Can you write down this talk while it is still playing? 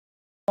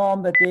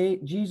psalm that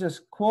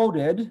Jesus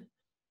quoted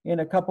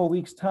in a couple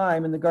weeks'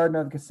 time in the Garden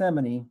of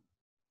Gethsemane.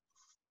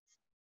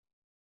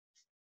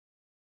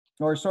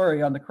 Or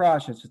sorry, on the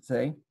cross, I should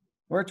say.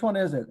 Which one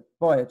is it?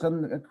 Boy, it's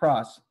on the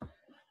cross.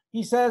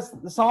 He says,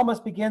 the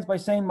psalmist begins by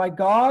saying, my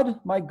God,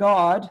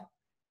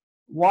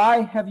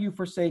 why have you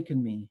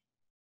forsaken me?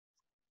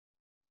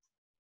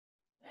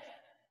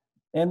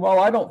 And while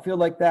I don't feel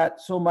like that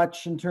so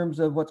much in terms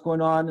of what's going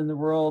on in the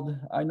world,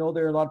 I know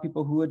there are a lot of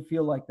people who would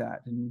feel like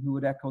that and who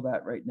would echo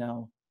that right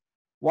now.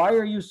 Why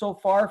are you so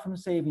far from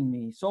saving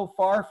me, so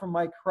far from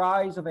my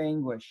cries of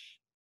anguish?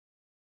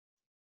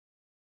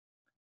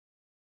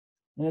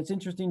 And it's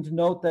interesting to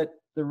note that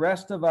the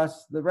rest of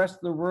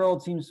the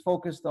world seems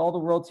focused, all the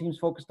world seems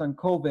focused on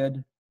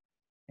COVID,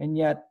 and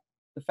yet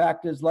the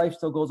fact is life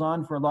still goes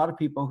on for a lot of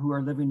people who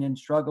are living in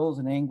struggles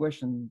and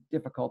anguish and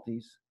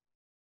difficulties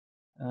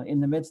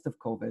in the midst of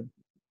COVID.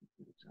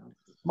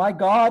 My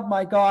God,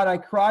 I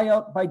cry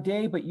out by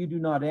day, but you do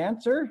not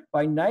answer.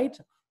 By night,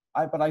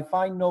 but I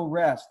find no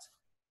rest.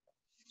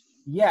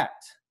 Yet,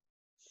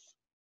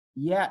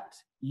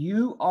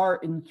 you are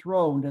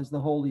enthroned as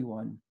the Holy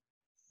One.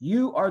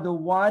 You are the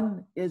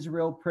one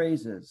Israel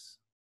praises.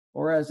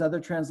 Or as other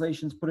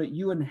translations put it,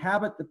 you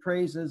inhabit the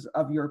praises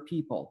of your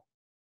people.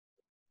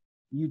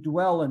 You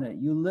dwell in it.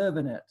 You live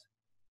in it.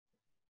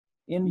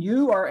 In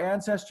you, our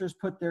ancestors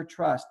put their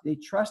trust. They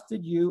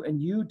trusted you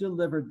and you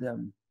delivered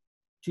them.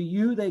 To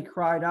you, they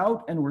cried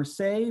out and were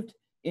saved.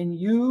 In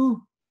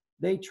you,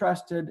 they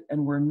trusted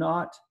and were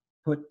not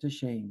put to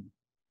shame.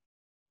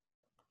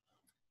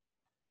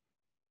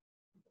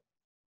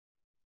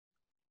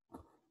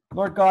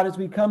 Lord God, as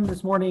we come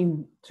this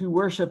morning to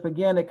worship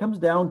again, it comes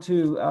down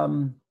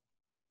to,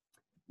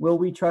 will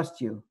we trust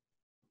you?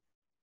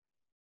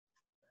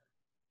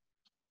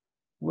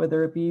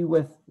 Whether it be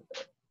with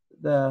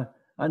the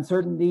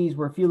uncertainties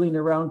we're feeling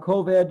around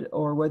COVID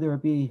or whether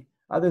it be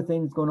other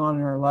things going on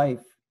in our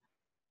life.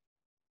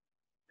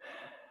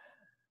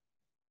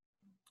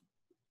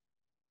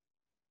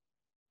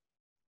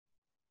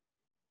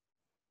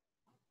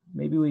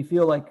 Maybe we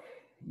feel like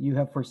you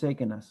have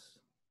forsaken us.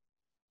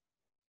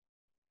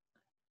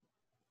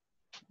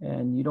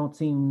 And you don't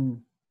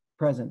seem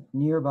present,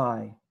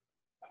 nearby.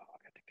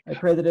 I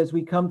pray that as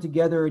we come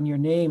together in your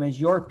name, as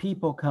your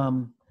people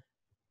come,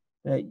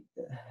 that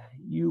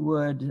you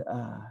would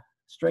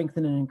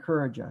strengthen and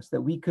encourage us, that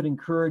we could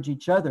encourage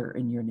each other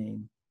in your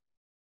name.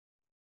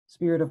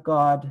 Spirit of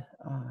God,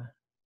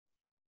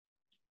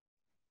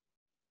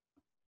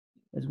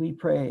 as we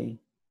pray,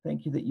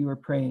 thank you that you are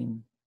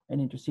praying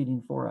and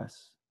interceding for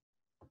us.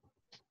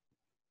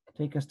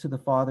 Take us to the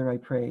Father, I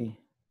pray,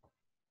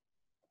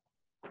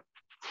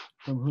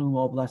 from whom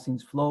all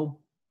blessings flow,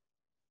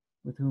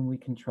 with whom we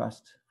can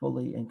trust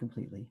fully and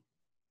completely.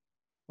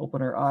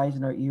 Open our eyes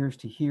and our ears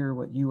to hear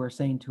what you are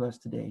saying to us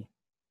today,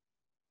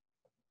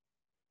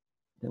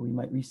 that we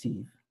might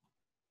receive.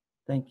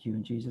 Thank you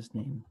in Jesus'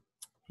 name.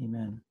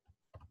 Amen.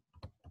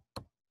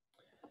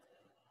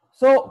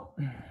 So,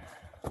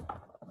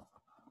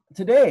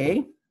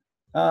 today,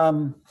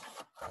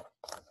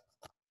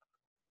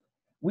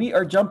 we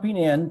are jumping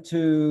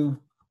into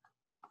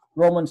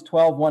Romans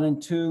 12, 1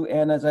 and 2,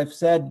 and as I've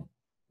said,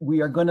 we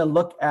are going to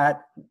look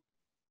at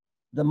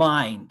the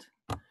mind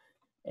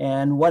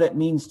and what it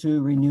means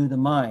to renew the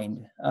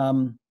mind.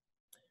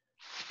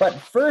 But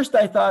first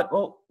I thought,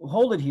 well,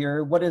 hold it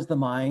here. What is the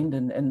mind?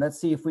 And let's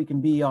see if we can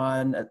be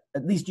on,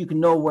 at least you can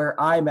know where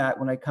I'm at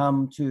when I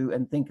come to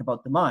and think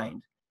about the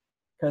mind,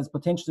 because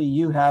potentially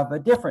you have a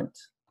different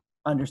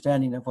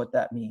understanding of what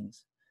that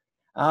means.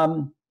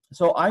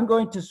 So I'm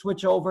going to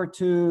switch over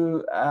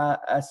to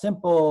a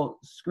simple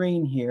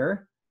screen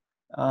here.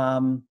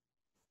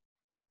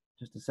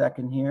 Just a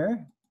second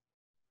here.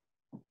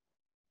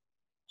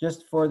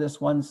 Just for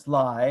this one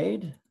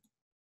slide.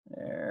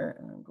 There,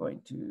 and I'm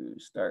going to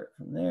start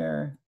from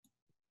there.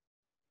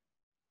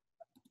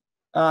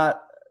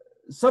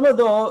 Some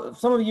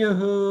of you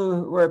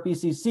who were at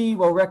BCC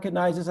will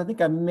recognize this. I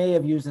think I may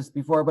have used this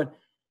before, but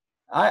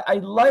I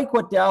like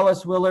what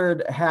Dallas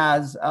Willard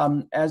has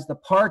as the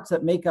parts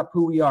that make up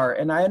who we are.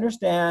 And I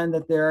understand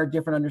that there are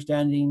different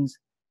understandings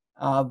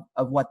of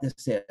what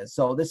this is.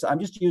 So I'm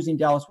just using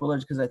Dallas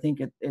Willard's because I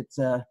think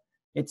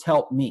it's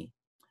helped me.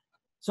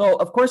 So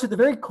of course, at the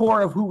very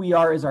core of who we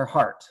are is our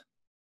heart.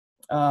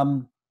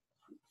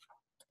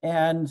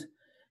 And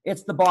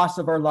it's the boss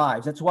of our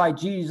lives. That's why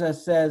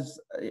Jesus says,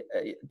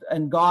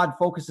 and God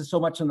focuses so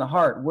much on the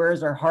heart. Where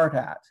is our heart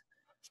at?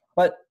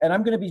 And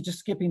I'm going to be just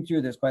skipping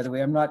through this, by the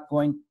way.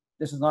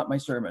 This is not my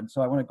sermon,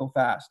 so I want to go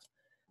fast.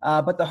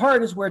 But the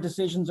heart is where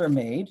decisions are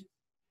made.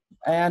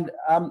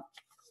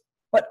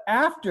 But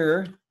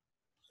after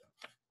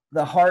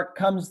the heart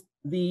comes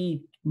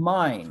the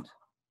mind.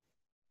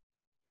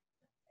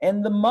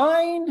 And the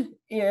mind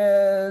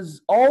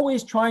is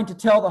always trying to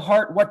tell the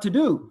heart what to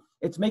do.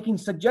 It's making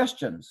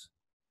suggestions.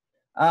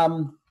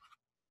 And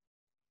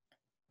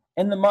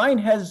the mind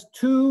has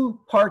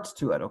two parts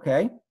to it,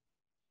 okay?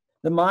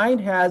 The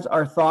mind has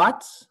our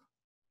thoughts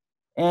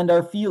and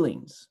our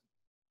feelings.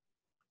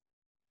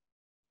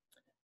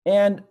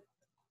 And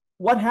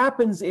what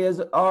happens is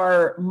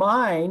our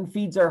mind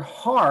feeds our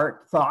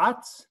heart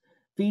thoughts,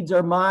 feeds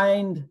our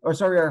mind, or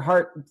sorry, our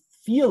heart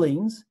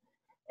feelings.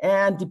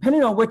 And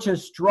depending on which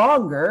is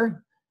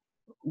stronger,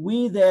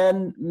 we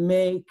then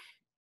make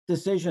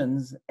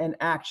decisions and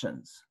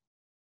actions.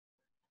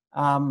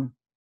 From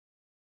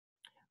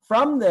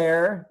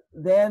there,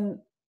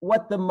 then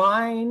what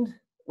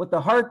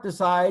the heart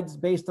decides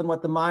based on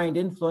what the mind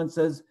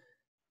influences,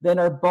 then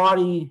our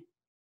body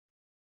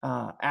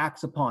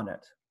acts upon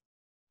it,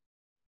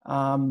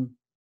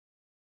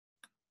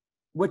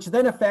 which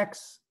then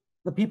affects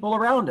the people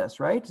around us,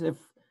 right?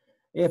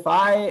 If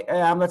I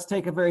am, let's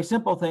take a very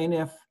simple thing,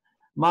 if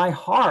my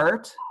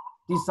heart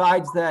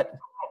decides that,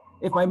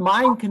 if my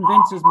mind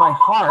convinces my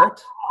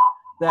heart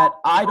that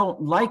I don't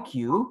like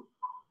you,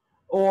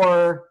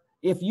 or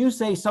if you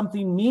say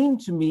something mean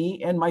to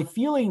me and my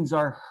feelings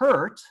are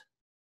hurt,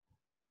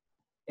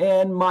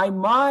 and my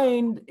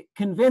mind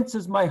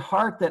convinces my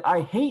heart that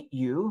I hate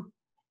you,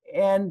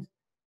 and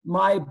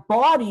my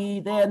body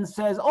then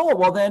says, oh,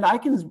 well, then I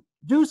can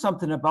do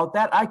something about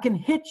that. I can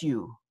hit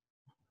you.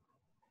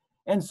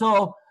 And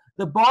so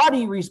the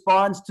body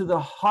responds to the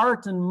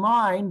heart and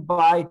mind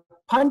by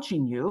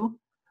punching you,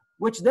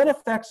 which then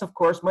affects, of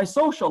course, my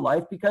social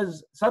life,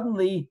 because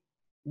suddenly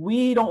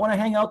we don't want to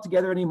hang out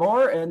together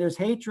anymore, and there's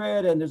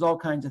hatred and there's all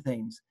kinds of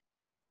things.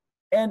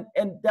 And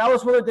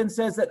Dallas Willard then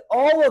says that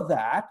all of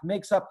that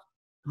makes up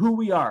who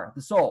we are,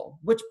 the soul,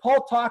 which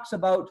Paul talks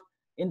about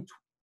in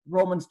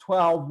Romans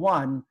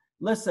 12:1.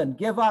 Listen,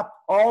 give up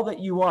all that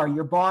you are,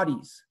 your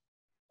bodies,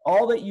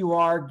 all that you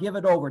are, give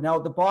it over. Now,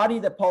 the body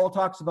that Paul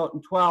talks about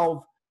in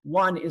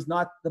 12:1 is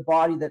not the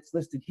body that's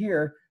listed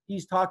here.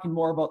 He's talking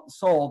more about the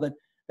soul, that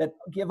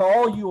give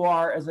all you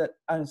are as a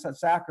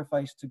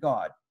sacrifice to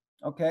God.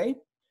 Okay?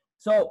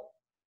 So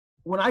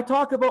when I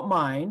talk about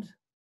mind,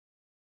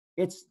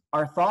 it's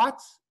our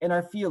thoughts and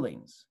our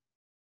feelings.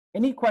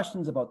 Any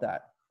questions about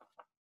that?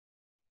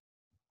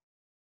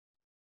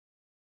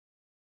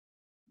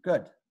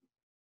 Good.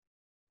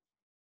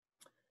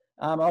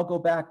 I'll go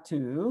back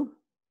to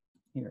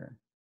here.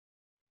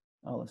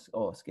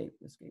 Escape,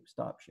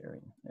 stop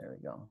sharing. There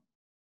we go.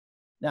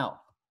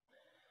 Now,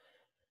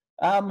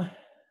 I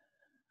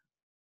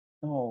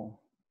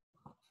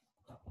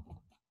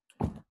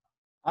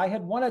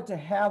had wanted to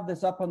have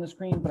this up on the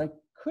screen, but I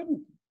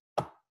couldn't.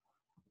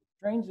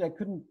 Strangely, I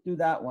couldn't do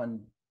that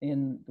one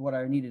in what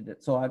I needed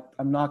it, so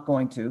I'm not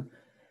going to.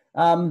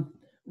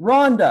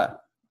 Rhonda,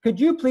 could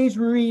you please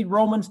read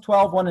Romans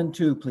 12:1 and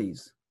 2,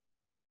 please?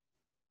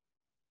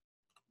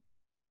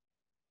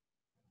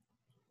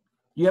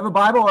 Do you have a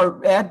Bible,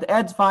 or Ed?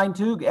 Ed's fine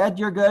too. Ed,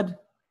 you're good?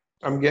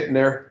 I'm getting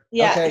there.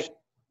 Yeah. Okay.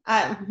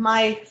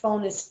 My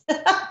phone is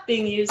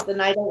being used,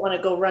 and I don't want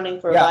to go running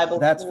for a Yeah, Bible.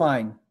 that's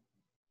fine.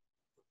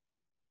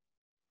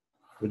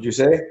 What'd you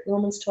say?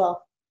 Romans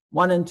 12.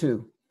 1 and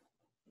 2.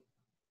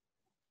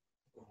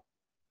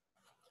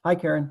 Hi,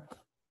 Karen.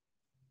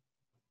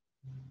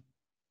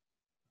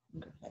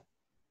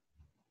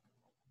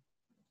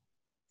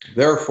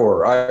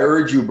 Therefore, I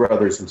urge you,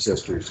 brothers and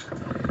sisters,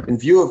 in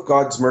view of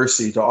God's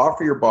mercy, to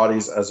offer your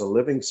bodies as a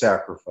living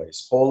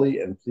sacrifice, holy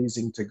and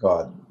pleasing to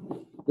God.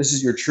 This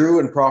is your true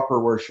and proper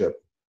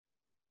worship.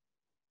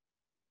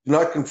 Do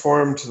not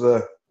conform to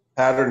the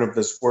pattern of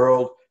this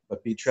world,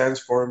 but be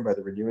transformed by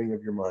the renewing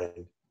of your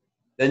mind.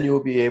 Then you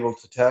will be able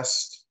to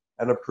test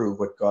and approve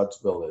what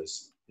God's will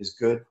is, his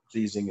good,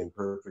 pleasing, and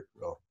perfect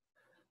will.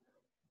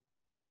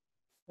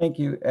 Thank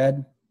you,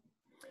 Ed.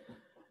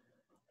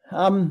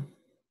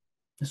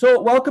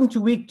 So welcome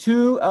to week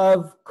 2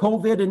 of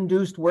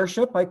COVID-induced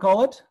worship, I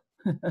call it,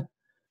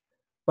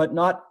 but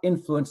not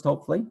influenced,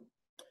 hopefully.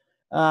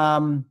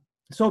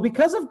 So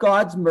because of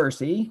God's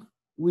mercy,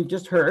 we've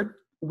just heard,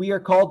 we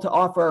are called to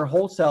offer our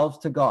whole selves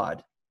to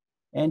God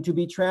and to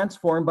be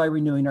transformed by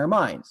renewing our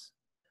minds,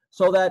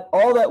 so that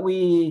all that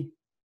we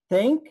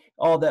think,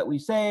 all that we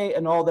say,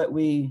 and all that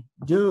we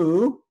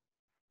do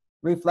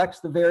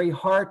reflects the very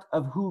heart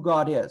of who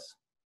God is.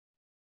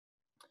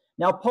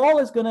 Now, Paul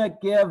is going to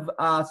give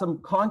some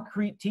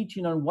concrete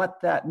teaching on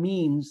what that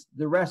means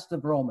the rest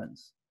of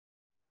Romans.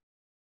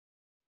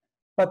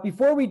 But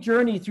before we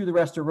journey through the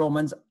rest of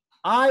Romans,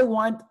 I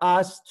want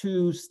us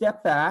to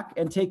step back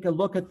and take a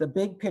look at the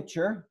big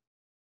picture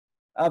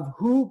of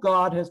who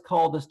God has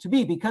called us to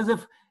be. Because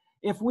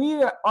if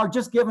we are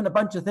just given a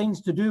bunch of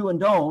things to do and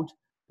don't,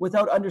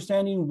 without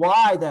understanding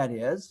why that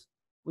is,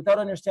 without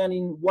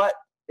understanding what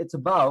it's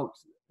about,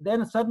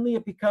 then suddenly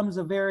it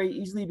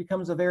easily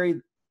becomes a very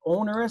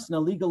onerous and a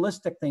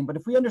legalistic thing. But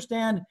if we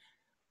understand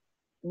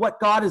what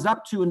God is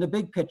up to in the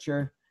big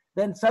picture,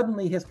 then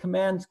suddenly his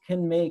commands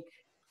can make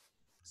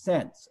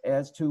sense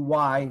as to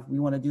why we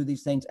want to do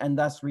these things and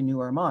thus renew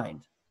our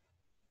mind.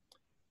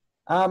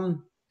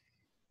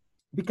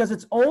 Because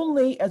it's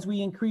only as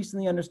we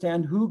increasingly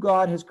understand who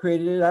God has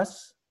created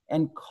us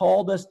and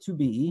called us to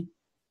be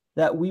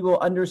that we will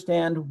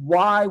understand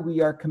why we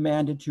are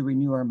commanded to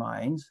renew our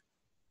minds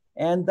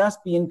and thus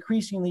be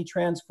increasingly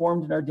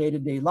transformed in our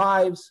day-to-day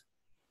lives,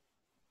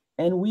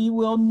 And we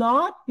will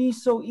not be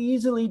so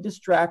easily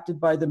distracted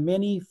by the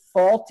many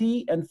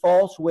faulty and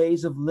false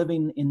ways of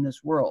living in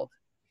this world,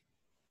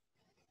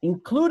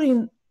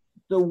 including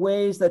the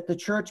ways that the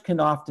church can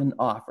often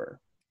offer.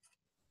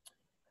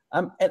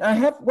 And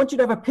I want you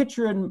to have a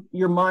picture in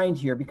your mind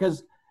here,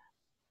 because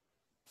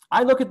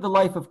I look at the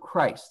life of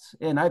Christ,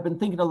 and I've been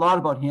thinking a lot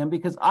about him,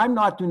 because I'm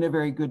not doing a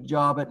very good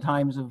job at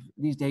times of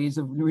these days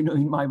of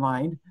renewing my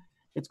mind.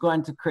 It's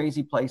gone to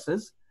crazy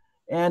places.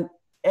 And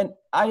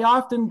I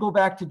often go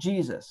back to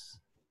Jesus,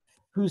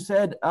 who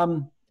said,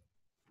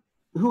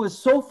 who is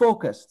so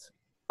focused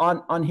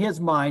on his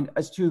mind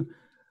as to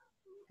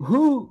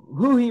who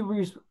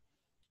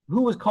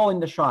was calling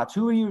the shots,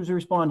 who he was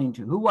responding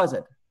to. Who was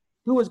it?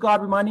 Who was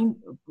God reminding,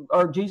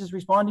 or Jesus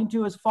responding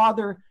to? His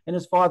Father, and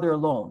his Father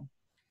alone.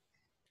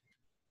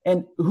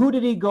 And who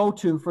did he go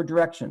to for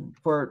direction,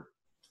 for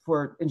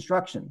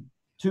instruction?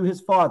 To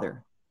his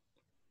Father.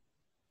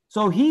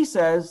 So he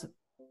says,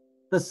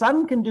 the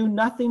Son can do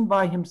nothing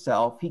by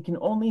himself. He can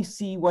only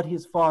see what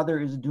his Father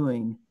is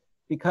doing,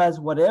 because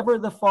whatever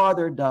the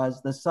Father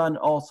does, the Son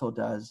also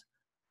does.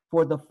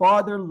 For the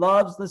Father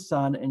loves the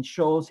Son and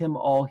shows him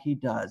all he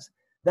does.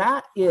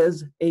 That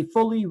is a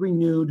fully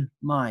renewed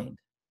mind.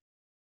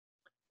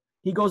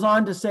 He goes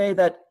on to say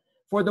that,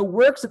 for the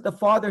works that the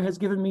Father has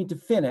given me to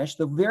finish,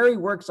 the very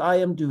works I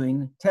am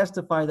doing,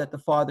 testify that the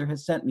Father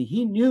has sent me.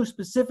 He knew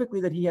specifically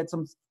that he had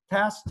some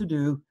tasks to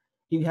do.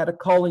 He had a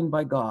calling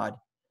by God.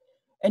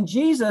 And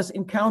Jesus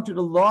encountered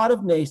a lot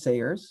of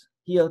naysayers.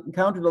 He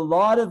encountered a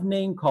lot of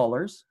name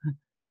callers.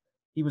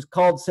 He was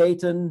called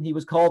Satan. He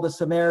was called a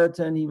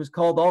Samaritan. He was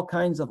called all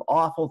kinds of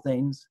awful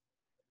things.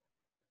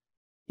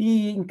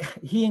 He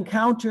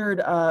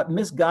encountered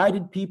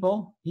misguided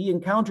people. He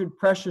encountered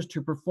pressures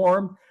to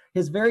perform.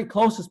 His very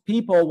closest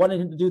people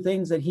wanted him to do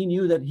things that he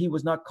knew that he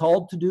was not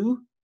called to do,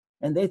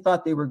 and they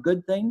thought they were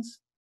good things.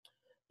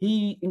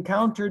 He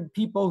encountered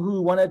people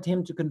who wanted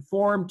him to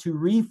conform, to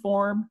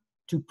reform,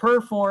 to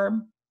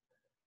perform.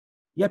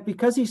 Yet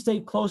because he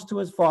stayed close to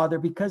his Father,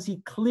 because he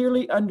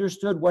clearly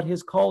understood what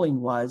his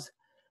calling was,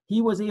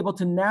 he was able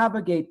to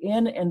navigate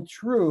in and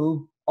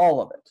through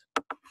all of it.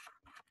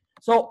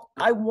 So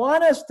I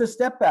want us to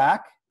step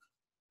back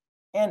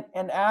and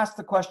ask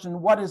the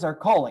question, what is our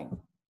calling?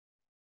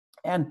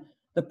 And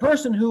the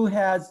person who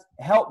has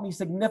helped me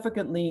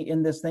significantly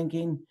in this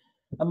thinking,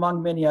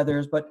 among many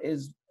others, but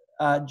is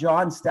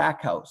John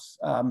Stackhouse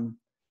from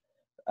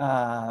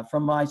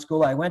my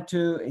school I went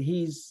to.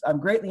 I'm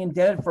greatly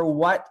indebted for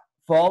what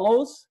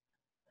follows.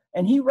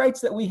 And he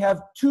writes that we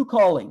have two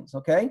callings,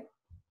 okay?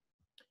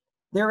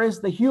 There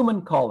is the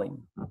human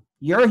calling.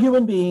 You're a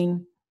human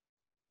being.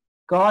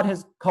 God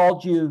has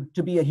called you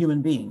to be a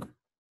human being.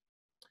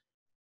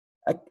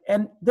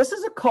 And this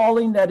is a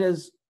calling that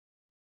is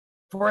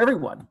for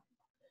everyone.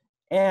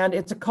 And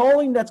it's a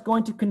calling that's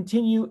going to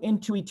continue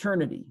into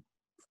eternity.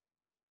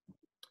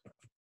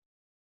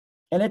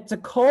 And it's a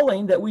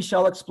calling that we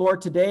shall explore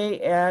today,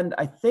 and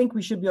I think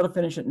we should be able to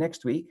finish it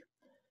next week.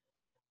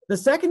 The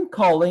second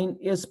calling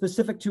is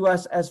specific to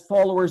us as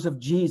followers of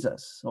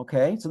Jesus,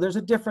 okay? So there's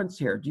a difference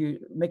here. Do you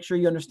make sure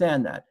you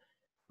understand that?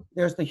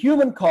 There's the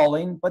human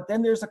calling, but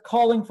then there's a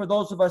calling for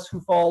those of us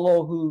who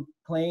follow, who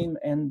claim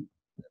and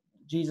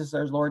Jesus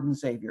as Lord and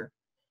Savior.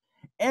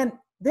 And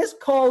this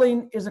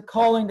calling is a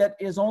calling that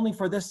is only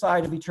for this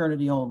side of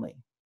eternity only.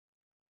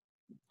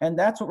 And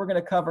that's what we're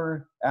going to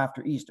cover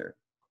after Easter.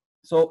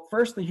 So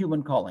first, the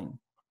human calling.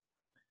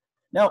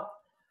 Now,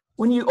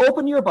 when you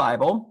open your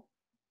Bible,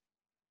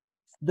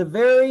 the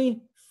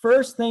very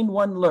first thing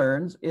one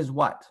learns is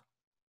what?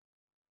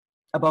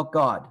 About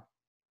God.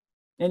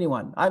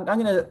 Anyone? I'm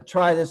going to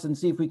try this and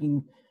see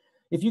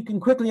if you can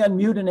quickly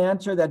unmute and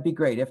answer, that'd be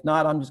great. If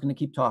not, I'm just going to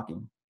keep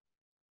talking.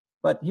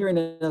 But hearing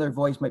another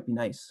voice might be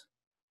nice.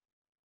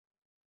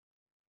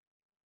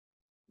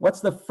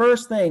 What's the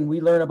first thing we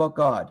learn about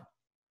God?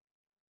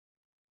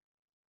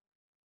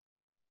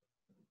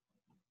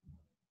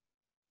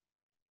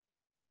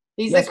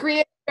 He's a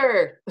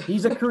creator.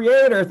 He's a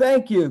creator.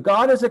 Thank you.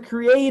 God is a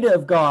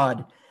creative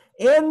God.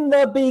 In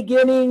the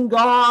beginning,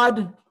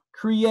 God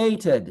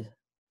created.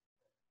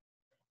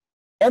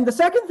 And the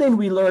second thing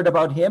we learned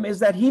about him is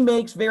that he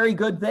makes very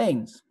good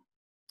things.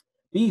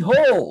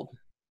 Behold.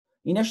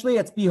 Initially,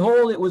 it's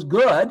behold, it was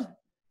good.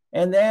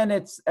 And then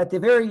it's at the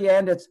very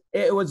end,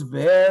 it was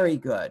very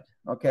good.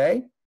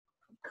 Okay?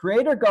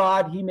 Creator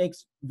God, he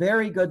makes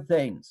very good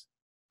things.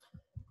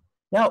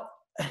 Now,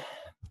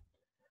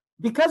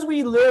 because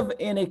we live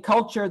in a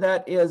culture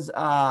that is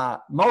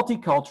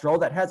multicultural,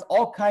 that has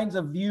all kinds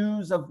of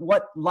views of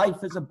what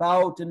life is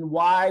about and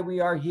why we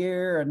are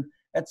here and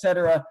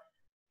etc.,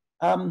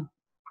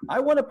 I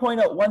want to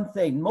point out one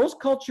thing. Most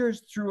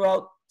cultures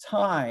throughout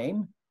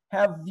time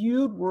have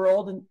viewed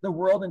the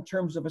world in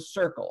terms of a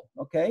circle,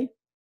 okay?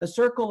 The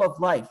circle of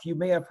life. You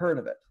may have heard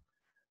of it.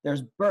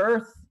 There's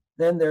birth,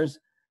 then there's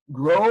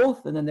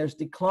growth, and then there's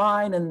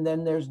decline, and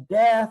then there's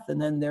death,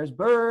 and then there's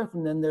birth,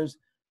 and then there's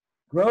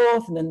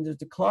growth, and then there's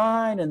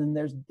decline, and then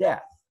there's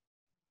death.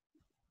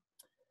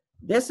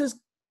 This is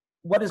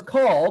what is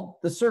called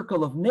the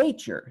circle of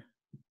nature.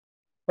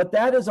 But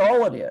that is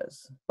all it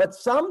is. But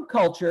some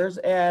cultures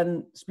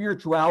and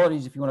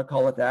spiritualities, if you want to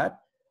call it that,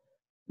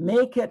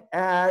 make it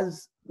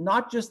as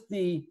not just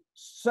the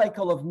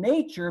cycle of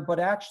nature, but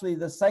actually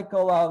the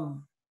cycle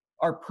of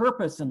our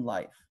purpose in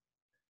life.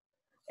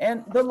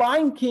 And The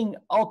Lion King,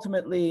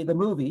 ultimately, the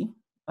movie,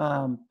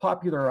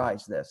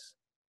 popularized this,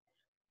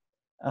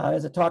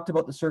 as it talked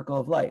about the circle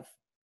of life.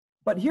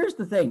 But here's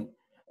the thing.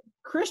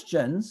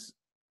 Christians,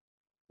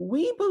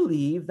 we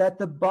believe that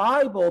the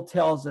Bible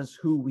tells us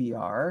who we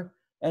are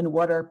and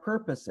what our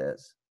purpose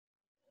is.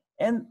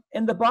 And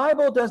the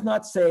Bible does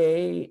not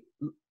say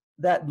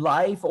that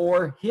life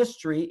or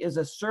history is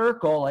a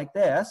circle like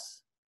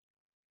this.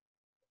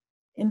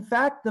 In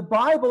fact, the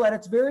Bible at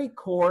its very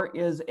core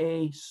is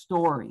a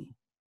story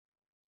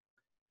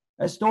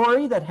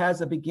that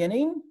has a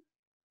beginning,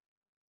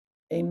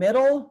 a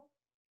middle,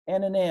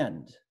 and an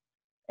end,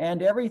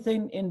 and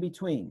everything in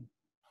between.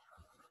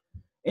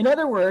 In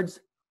other words,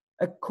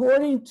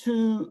 according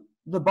to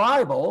the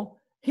Bible,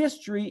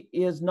 history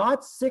is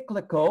not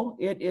cyclical,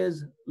 it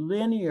is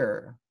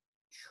linear.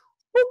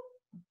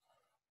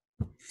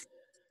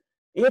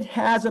 It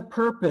has a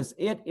purpose,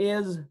 it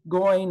is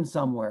going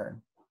somewhere.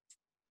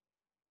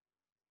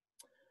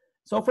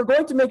 So if we're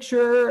going to make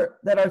sure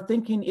that our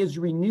thinking is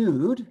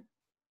renewed,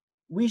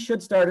 we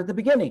should start at the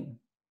beginning.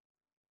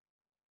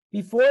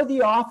 Before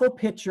the awful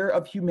picture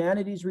of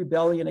humanity's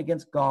rebellion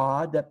against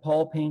God that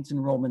Paul paints in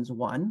Romans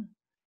 1,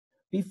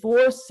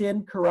 before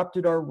sin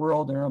corrupted our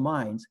world and our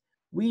minds,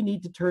 we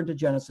need to turn to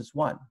Genesis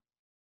 1.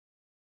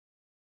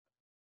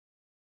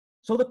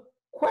 So the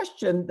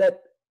question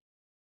that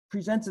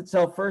presents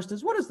itself first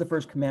is, what is the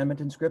first commandment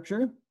in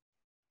Scripture?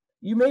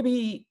 You may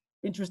be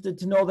interested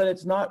to know that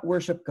it's not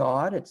worship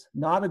God, it's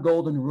not a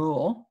golden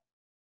rule.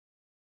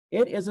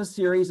 It is a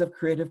series of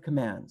creative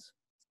commands.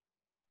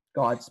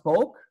 God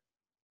spoke,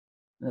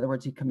 in other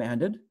words, he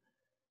commanded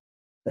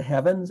the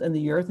heavens and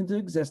the earth into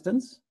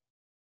existence,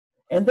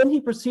 and then he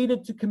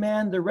proceeded to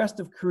command the rest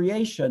of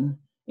creation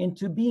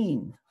into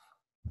being.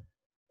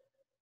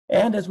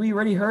 And as we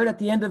already heard at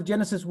the end of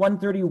Genesis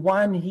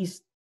 1:31, he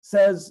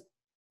says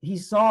he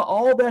saw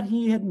all that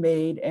he had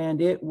made,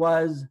 and it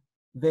was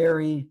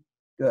very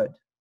good.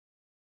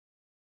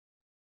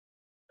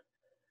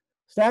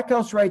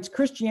 Stackhouse writes,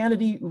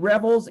 Christianity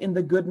revels in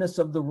the goodness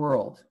of the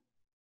world.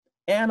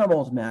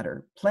 Animals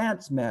matter,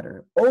 plants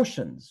matter,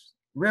 oceans,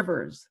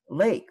 rivers,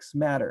 lakes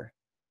matter,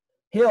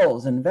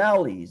 hills and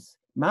valleys,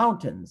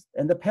 mountains,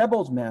 and the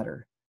pebbles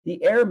matter.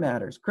 The air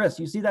matters. Chris,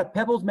 you see that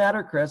pebbles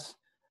matter, Chris,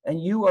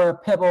 and you are a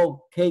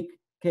pebble cake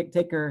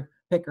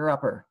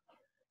picker-upper.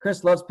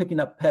 Chris loves picking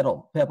up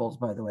pebbles,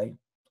 by the way,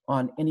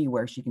 on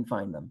anywhere she can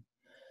find them.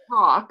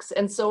 Rocks,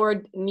 and so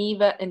are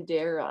Neva and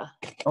Dara.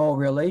 Oh,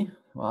 really?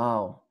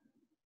 Wow.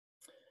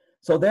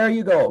 So there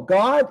you go.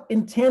 God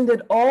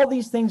intended all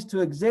these things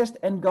to exist,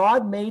 and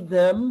God made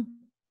them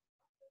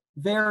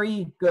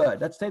very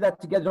good. Let's say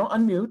that together. Don't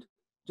unmute.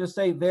 Just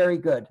say very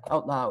good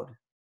out loud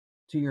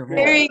to your voice.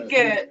 Very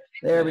good.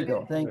 There we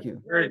go. Thank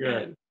you. Very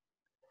good.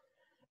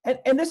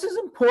 And this is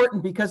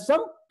important because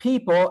some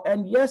people,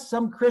 and yes,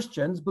 some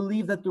Christians,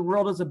 believe that the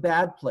world is a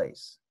bad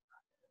place,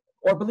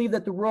 or believe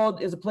that the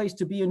world is a place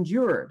to be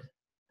endured,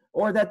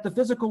 or that the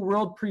physical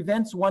world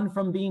prevents one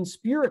from being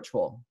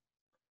spiritual.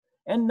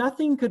 And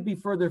nothing could be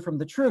further from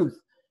the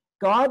truth.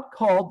 God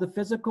called the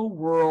physical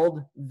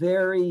world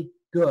very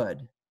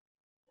good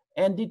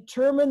and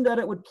determined that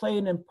it would play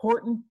an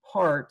important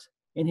part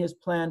in his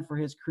plan for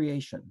his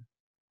creation.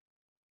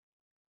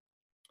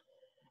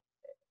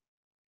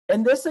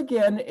 And this,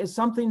 again, is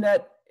something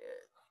that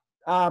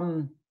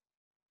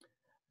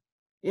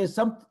is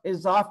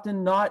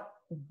often not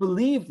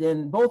believed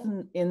in, both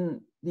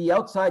in the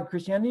outside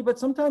Christianity, but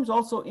sometimes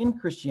also in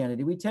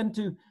Christianity. We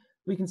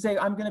can say,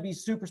 I'm going to be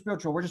super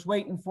spiritual. We're just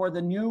waiting for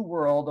the new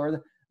world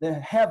or the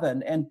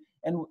heaven, and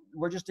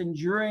we're just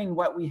enduring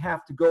what we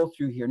have to go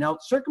through here. Now,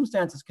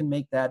 circumstances can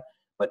make that,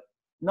 but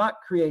not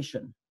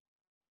creation.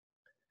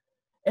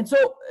 And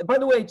so, by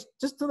the way,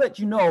 just to let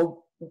you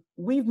know,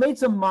 we've made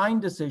some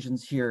mind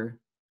decisions here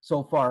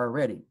so far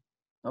already,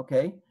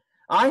 okay?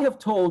 I have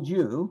told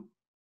you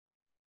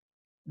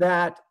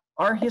that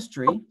our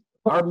history,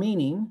 our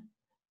meaning,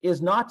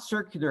 is not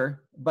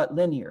circular, but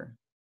linear.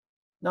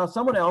 Now,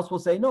 someone else will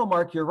say, no,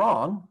 Mark, you're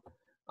wrong.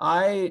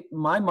 My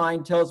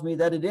mind tells me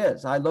that it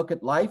is. I look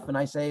at life and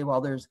I say,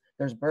 well, there's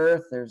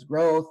birth, there's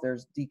growth,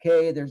 there's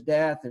decay, there's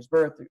death, there's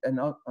birth, and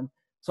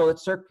so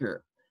it's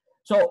circular.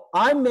 So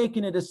I'm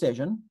making a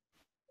decision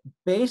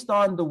based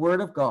on the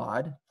Word of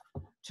God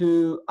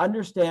to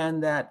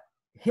understand that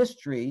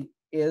history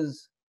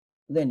is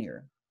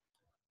linear.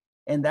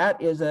 And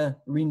that is a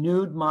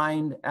renewed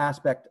mind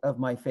aspect of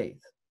my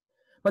faith.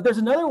 But there's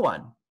another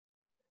one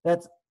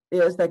that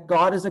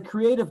God is a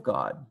creative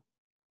God.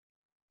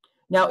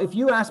 Now, if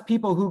you ask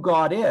people who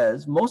God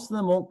is, most of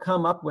them won't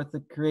come up with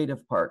the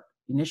creative part,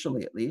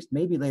 initially at least,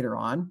 maybe later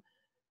on.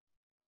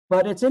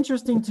 But it's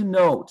interesting to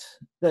note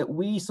that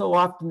we so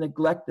often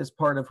neglect this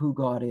part of who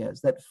God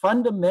is, that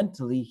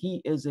fundamentally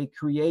he is a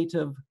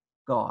creative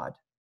God,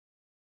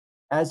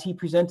 as he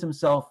presents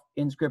himself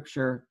in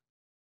Scripture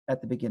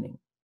at the beginning.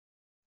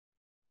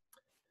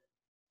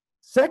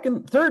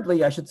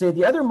 Thirdly, I should say,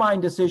 the other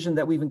mind decision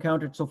that we've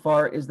encountered so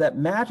far is that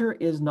matter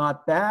is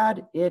not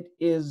bad, it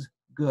is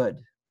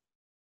good.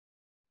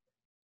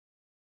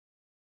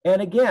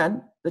 And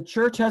again, the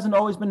church hasn't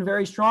always been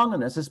very strong on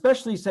this,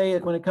 especially say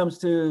it when it comes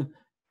to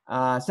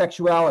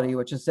sexuality,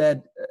 which has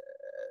said,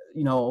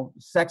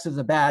 sex is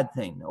a bad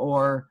thing,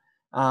 or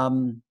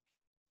that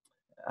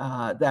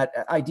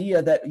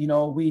idea that,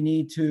 we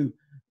need to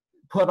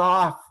put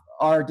off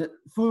our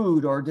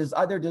food or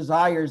other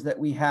desires that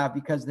we have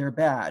because they're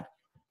bad.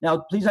 Now,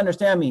 please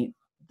understand me,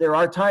 there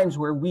are times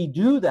where we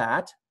do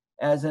that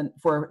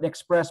for an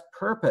express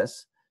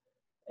purpose,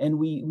 and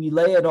we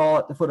lay it all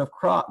at the foot of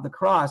the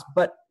cross.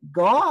 But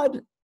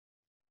God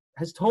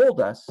has told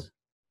us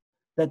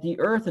that the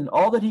earth and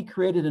all that he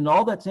created and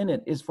all that's in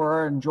it is for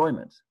our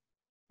enjoyment.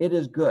 It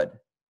is good.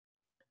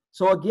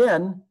 So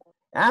again,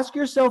 ask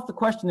yourself the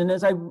question, and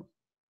as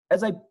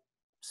I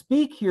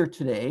speak here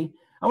today,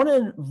 I want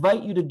to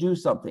invite you to do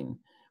something.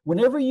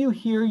 Whenever you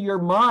hear your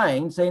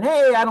mind saying,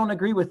 hey, I don't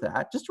agree with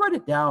that, just write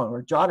it down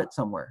or jot it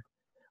somewhere.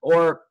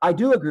 Or I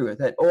do agree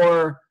with it.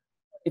 Or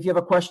if you have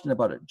a question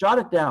about it, jot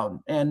it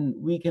down and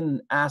we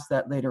can ask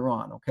that later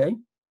on, okay?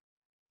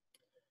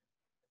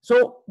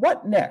 So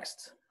what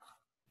next?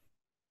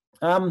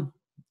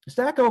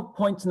 Stacko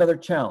points another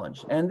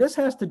challenge, and this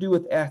has to do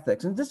with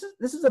ethics. And this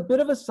is a bit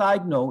of a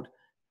side note,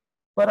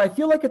 but I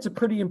feel like it's a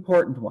pretty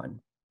important one.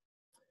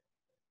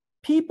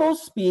 People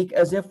speak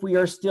as if we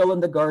are still in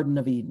the Garden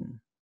of Eden,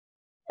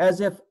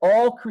 as if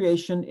all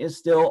creation is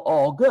still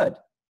all good.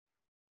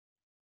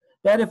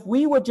 That if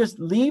we would just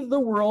leave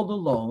the world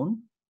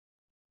alone,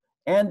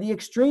 and the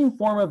extreme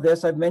form of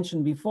this I've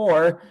mentioned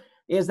before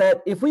is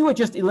that if we would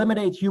just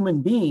eliminate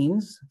human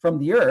beings from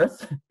the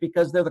earth,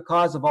 because they're the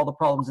cause of all the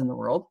problems in the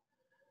world,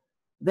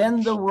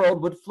 then the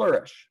world would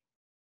flourish.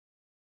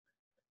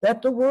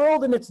 That the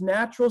world in its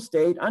natural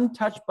state,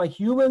 untouched by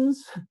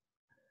humans,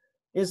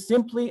 is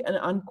simply and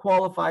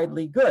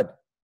unqualifiedly good.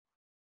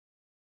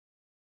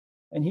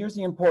 And here's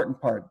the important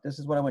part. This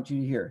is what I want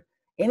you to hear.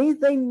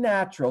 Anything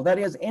natural, that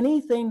is,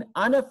 anything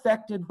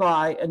unaffected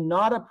by and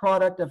not a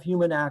product of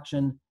human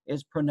action,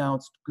 is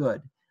pronounced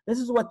good. This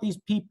is what these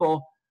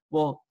people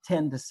will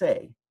tend to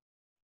say.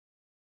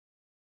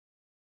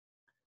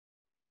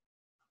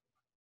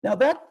 Now,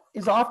 that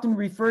is often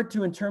referred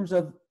to in terms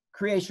of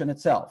creation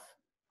itself,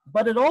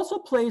 but it also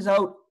plays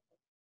out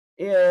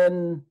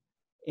in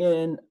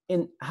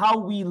how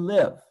we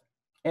live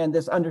and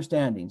this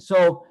understanding.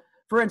 So,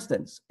 for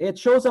instance, it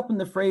shows up in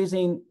the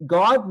phrasing,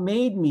 God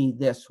made me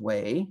this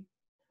way,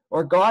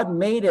 or God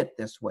made it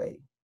this way,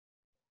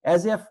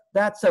 as if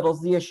that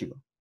settles the issue.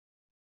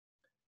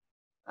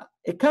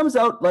 It comes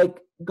out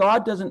like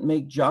God doesn't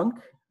make junk,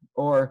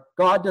 or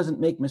God doesn't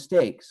make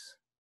mistakes.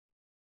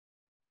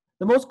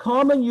 The most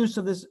common use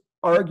of this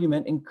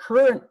argument in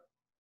current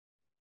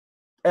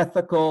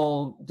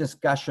ethical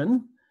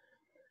discussion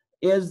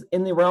is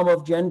in the realm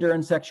of gender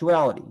and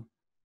sexuality.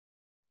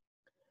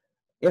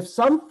 If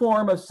some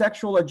form of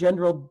sexual or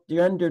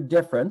gender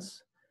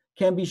difference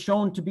can be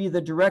shown to be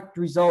the direct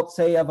result,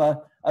 say, of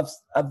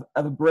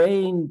a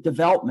brain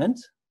development,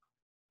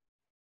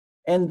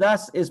 and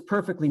thus is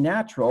perfectly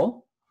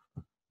natural,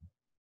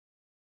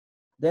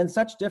 then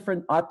such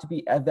difference ought to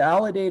be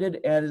validated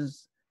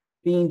as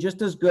being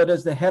just as good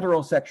as the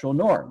heterosexual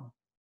norm.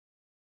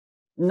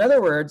 In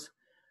other words,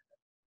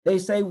 they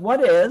say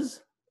what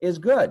is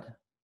good.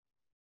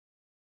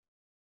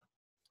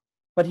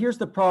 But here's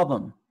the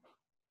problem.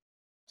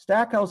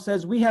 Stackhouse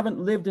says we haven't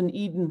lived in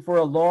Eden for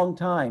a long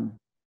time.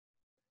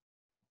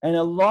 And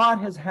a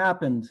lot has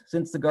happened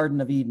since the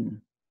Garden of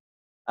Eden.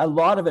 A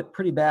lot of it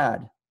pretty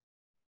bad.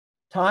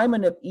 Time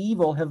and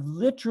evil have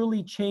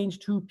literally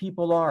changed who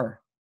people are.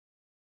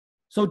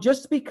 So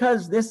just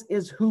because this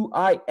is who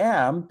I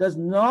am does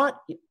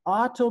not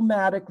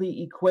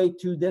automatically equate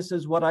to this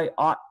is what I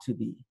ought to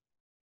be.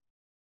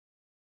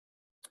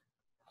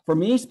 For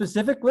me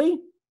specifically,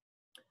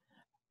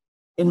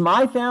 in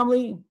my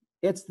family,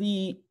 it's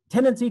the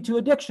tendency to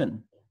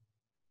addiction.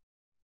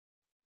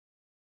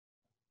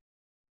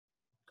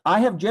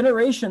 I have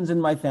generations in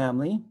my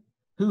family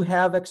who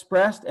have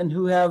expressed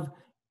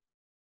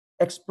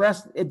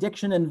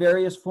addiction in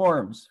various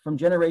forms from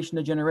generation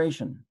to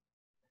generation.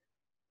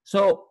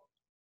 So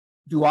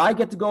do I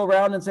get to go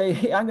around and say,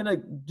 hey, I'm going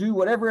to do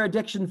whatever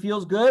addiction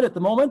feels good at the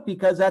moment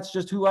because that's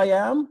just who I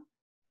am?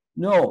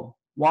 No.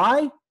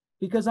 Why?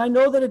 Because I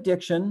know that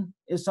addiction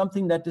is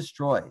something that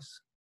destroys.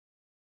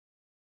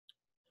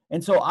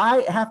 And so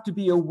I have to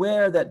be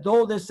aware that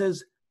though this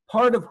is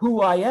part of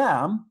who I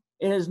am,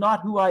 it is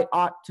not who I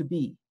ought to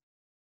be.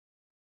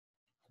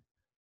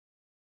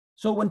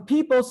 So when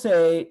people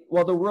say,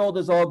 well, the world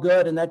is all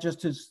good and that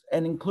just is,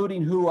 and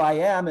including who I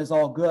am is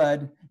all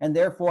good, and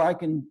therefore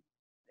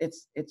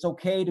it's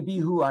okay to be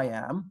who I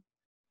am.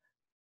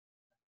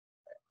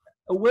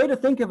 A way to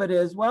think of it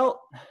is,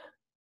 well,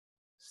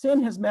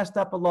 sin has messed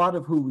up a lot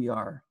of who we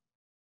are.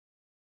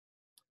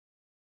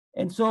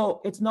 And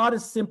so it's not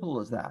as simple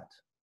as that.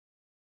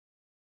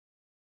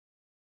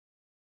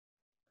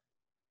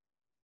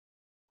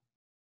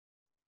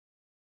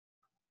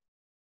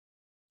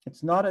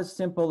 It's not as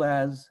simple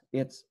as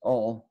it's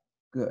all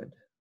good.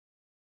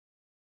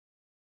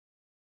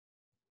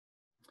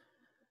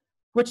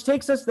 Which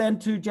takes us then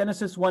to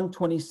Genesis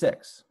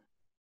 1:26.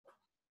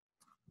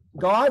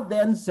 God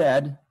then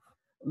said,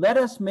 let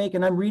us make,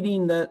 and I'm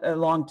reading a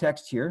long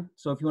text here,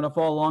 so if you want to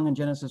follow along in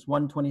Genesis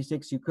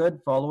 1:26, you could,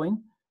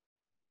 following.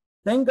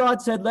 Then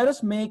God said, let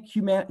us make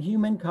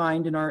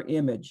humankind in our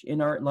image,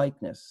 in our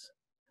likeness,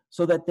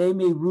 so that they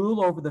may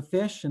rule over the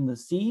fish in the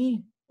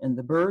sea and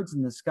the birds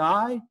in the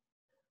sky,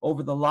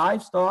 over the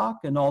livestock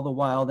and all the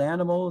wild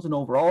animals, and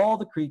over all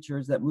the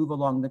creatures that move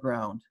along the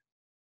ground.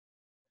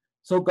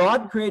 So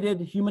God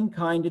created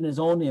humankind in his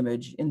own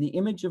image. In the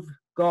image of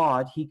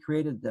God, he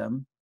created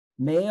them.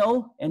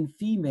 Male and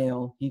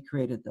female, he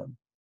created them.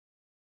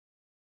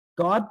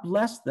 God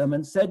blessed them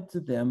and said to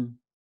them,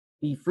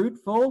 be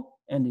fruitful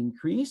and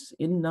increase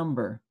in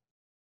number.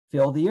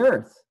 Fill the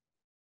earth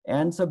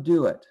and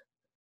subdue it.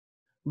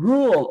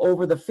 Rule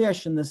over the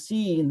fish in the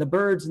sea and the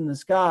birds in the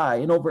sky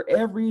and over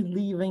every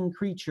living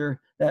creature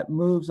that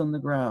moves on the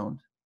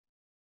ground.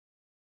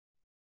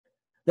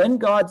 Then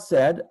God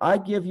said, I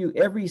give you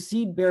every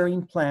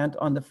seed-bearing plant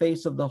on the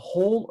face of the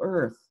whole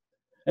earth,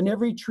 and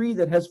every tree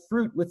that has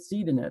fruit with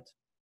seed in it.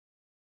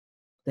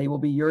 They will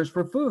be yours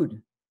for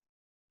food.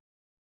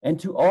 And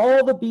to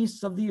all the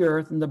beasts of the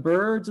earth and the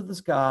birds of the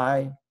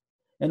sky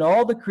and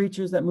all the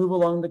creatures that move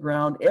along the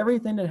ground,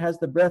 everything that has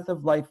the breath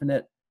of life in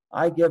it,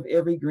 I give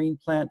every green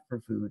plant for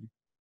food.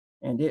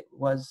 And it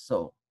was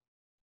so.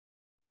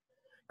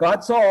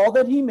 God saw all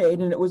that he made,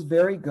 and it was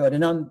very good.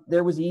 And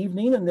there was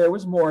evening and there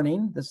was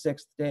morning, the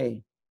sixth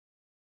day.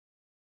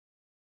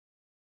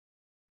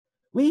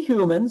 We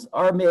humans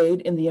are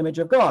made in the image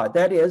of God.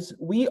 That is,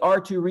 we are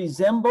to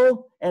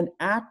resemble and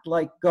act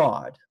like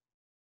God,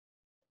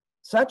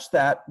 such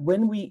that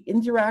when we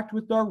interact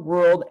with our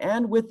world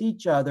and with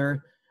each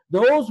other,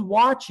 those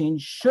watching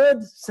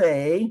should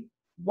say,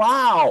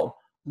 wow,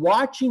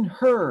 watching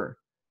her,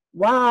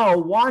 wow,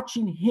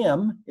 watching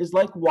him is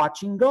like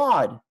watching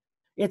God.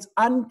 It's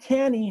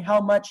uncanny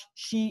how much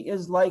she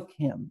is like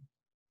him,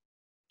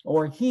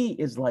 or he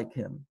is like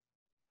him.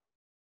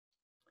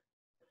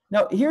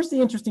 Now, here's the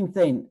interesting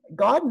thing.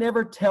 God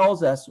never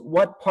tells us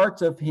what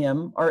parts of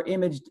him are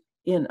imaged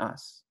in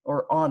us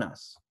or on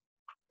us.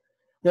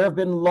 There have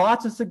been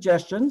lots of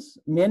suggestions,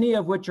 many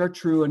of which are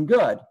true and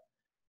good.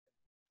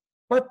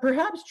 But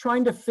perhaps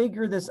trying to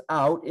figure this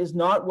out is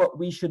not what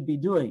we should be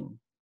doing.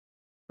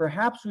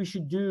 Perhaps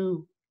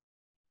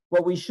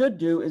what we should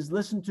do is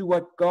listen to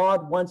what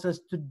God wants us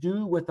to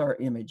do with our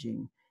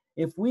imaging.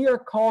 If we are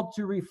called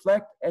to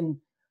reflect and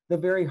the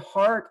very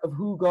heart of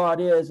who God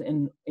is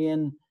in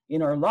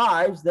our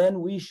lives,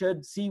 then we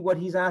should see what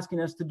he's asking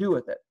us to do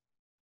with it.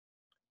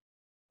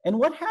 And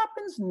what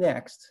happens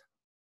next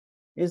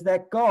is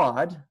that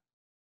God,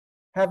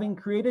 having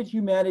created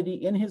humanity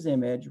in his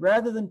image,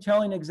 rather than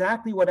telling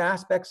exactly what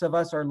aspects of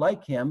us are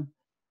like him,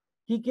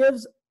 he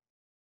gives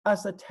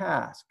us a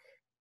task.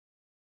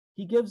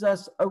 He gives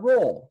us a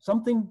role,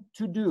 something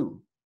to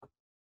do.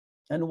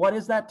 And what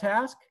is that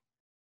task?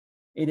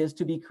 It is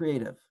to be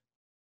creative.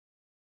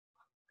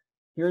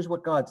 Here's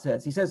what God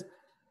says. He says,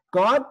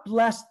 God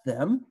blessed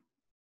them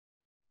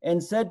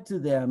and said to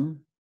them,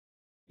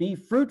 be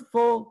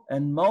fruitful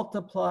and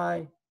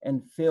multiply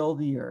and fill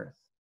the earth.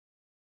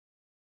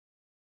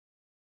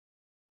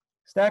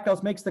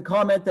 Stackhouse makes the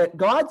comment that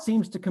God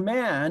seems to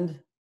command.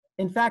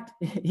 In fact,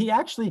 he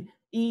actually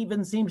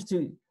even seems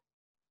to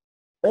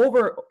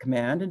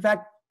over-command. In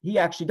fact, he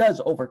actually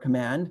does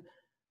over-command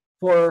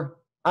for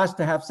us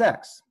to have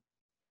sex.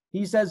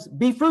 He says,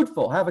 be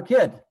fruitful, have a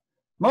kid.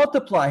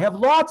 Multiply, have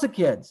lots of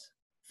kids.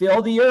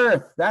 Fill the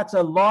earth. That's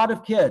a lot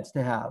of kids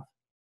to have.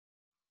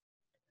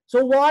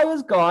 So why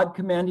is God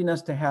commanding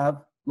us to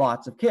have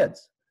lots of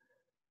kids?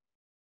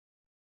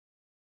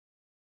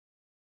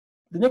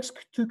 The next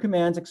two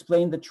commands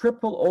explain the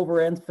triple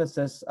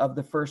overemphasis of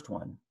the first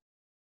one.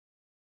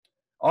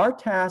 Our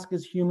task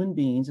as human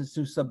beings is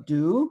to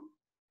subdue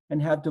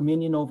and have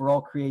dominion over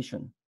all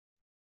creation.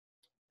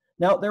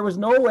 Now, there was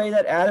no way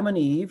that Adam and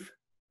Eve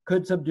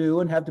could subdue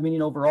and have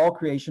dominion over all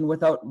creation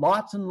without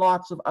lots and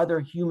lots of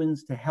other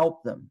humans to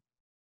help them.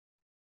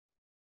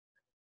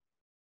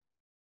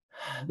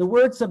 The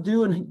words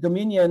subdue and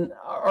dominion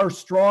are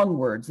strong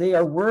words. They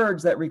are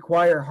words that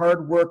require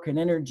hard work and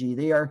energy.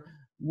 They are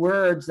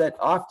words that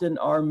often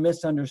are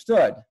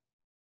misunderstood.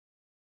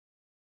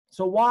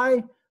 So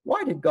why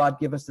did God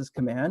give us this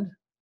command?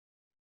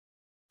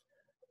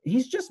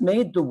 He's just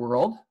made the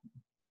world,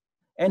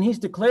 and he's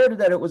declared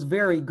that it was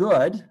very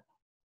good.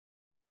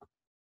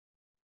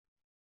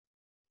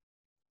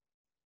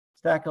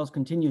 Stackhouse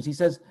continues. He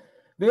says,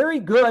 very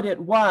good it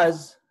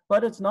was,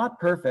 but it's not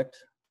perfect.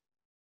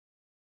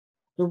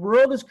 The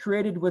world is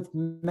created with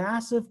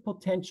massive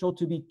potential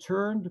to be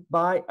turned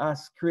by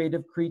us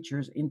creative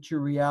creatures into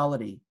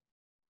reality.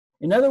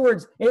 In other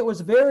words, it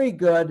was very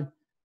good,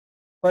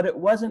 but it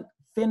wasn't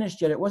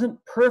finished yet. It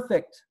wasn't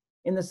perfect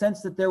in the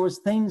sense that there was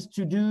things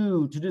to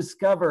do, to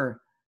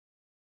discover,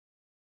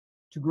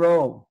 to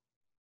grow.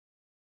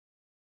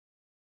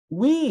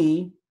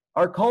 We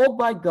are called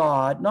by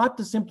God not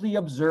to simply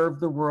observe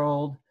the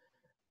world,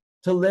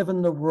 to live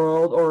in the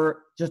world,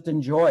 or just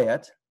enjoy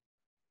it.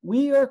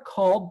 We are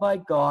called by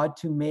God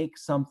to make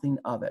something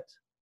of it.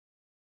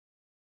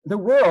 The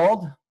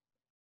world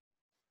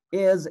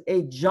is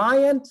a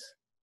giant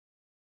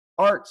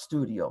art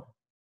studio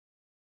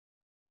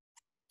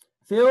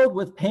filled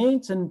with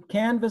paints and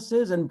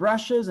canvases and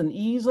brushes and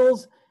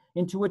easels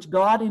into which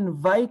God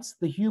invites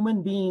the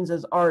human beings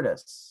as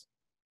artists.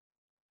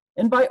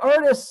 And by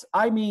artists,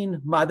 I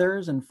mean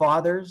mothers and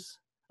fathers.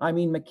 I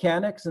mean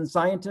mechanics and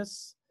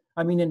scientists.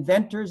 I mean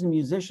inventors and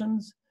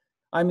musicians.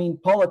 I mean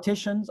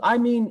politicians. I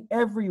mean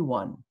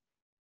everyone.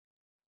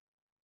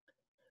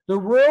 The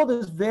world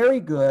is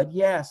very good,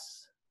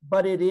 yes,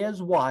 but it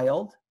is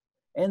wild,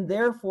 and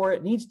therefore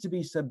it needs to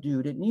be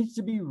subdued. It needs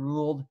to be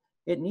ruled.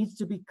 It needs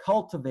to be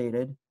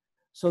cultivated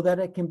so that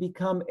it can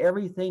become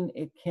everything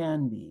it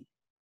can be.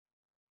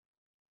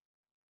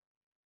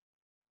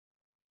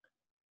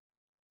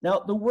 Now,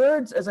 the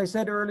words, as I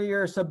said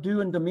earlier,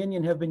 subdue and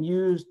dominion, have been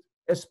used,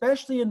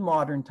 especially in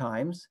modern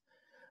times,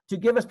 to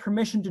give us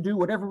permission to do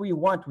whatever we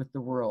want with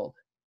the world,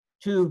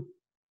 to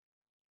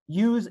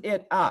use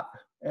it up,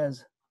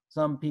 as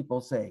some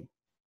people say.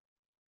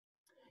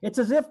 It's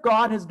as if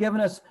God has given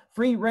us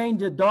free rein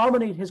to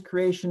dominate his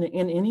creation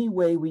in any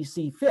way we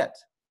see fit.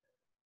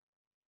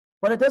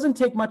 But it doesn't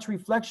take much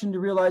reflection to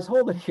realize,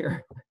 hold it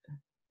here.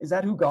 Is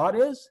that who God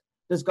is?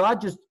 Does God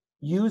just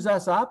use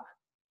us up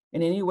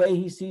in any way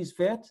he sees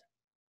fit?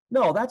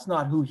 No, that's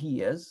not who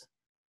he is.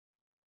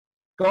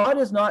 God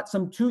is not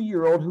some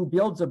 2-year-old who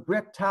builds a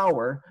brick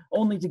tower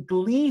only to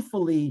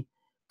gleefully,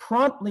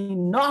 promptly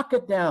knock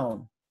it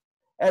down,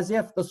 as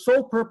if the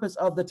sole purpose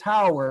of the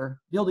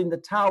tower, building the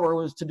tower,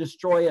 was to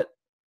destroy it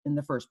in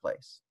the first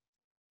place.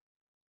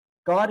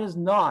 God is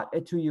not a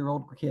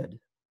 2-year-old kid.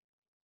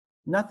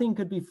 Nothing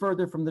could be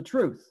further from the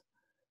truth.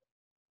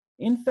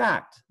 In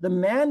fact, the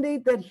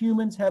mandate that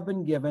humans have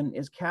been given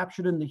is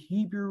captured in the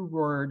Hebrew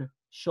word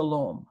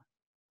shalom,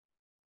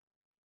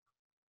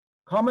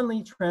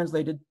 commonly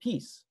translated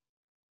peace.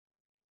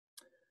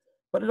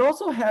 But it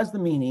also has the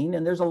meaning,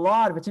 and there's a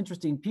lot of its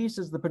interesting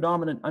pieces, the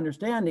predominant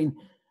understanding,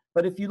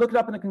 but if you look it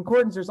up in the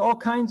concordance, there's all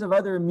kinds of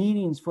other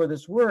meanings for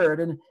this word,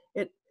 and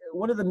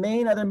one of the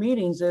main other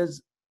meanings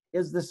is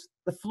this,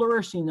 the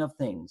flourishing of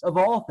things, of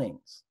all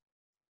things.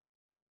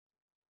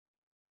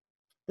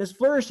 This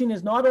flourishing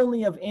is not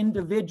only of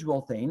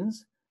individual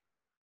things,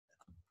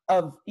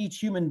 of each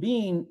human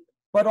being,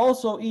 but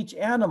also each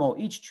animal,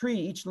 each tree,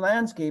 each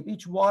landscape,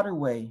 each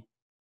waterway,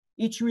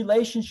 each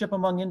relationship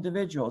among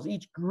individuals,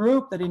 each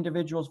group that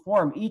individuals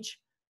form, each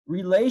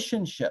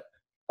relationship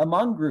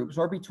among groups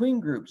or between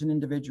groups and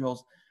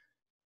individuals,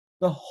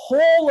 the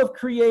whole of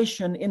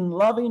creation in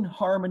loving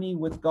harmony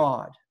with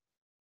God.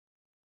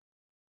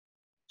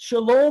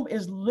 Shalom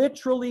is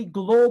literally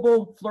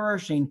global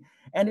flourishing,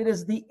 and it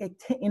is the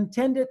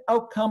intended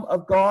outcome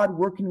of God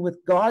working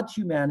with God's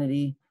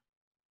humanity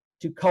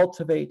to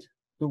cultivate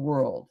the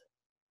world.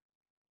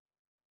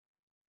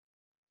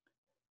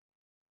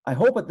 I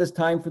hope at this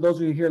time, for those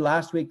of you here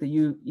last week, that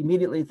you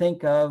immediately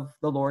think of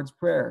the Lord's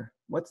Prayer.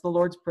 What's the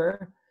Lord's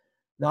Prayer?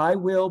 Thy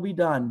will be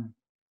done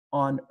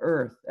on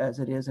earth as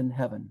it is in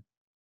heaven.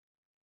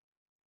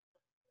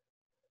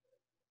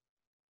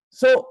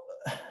 So,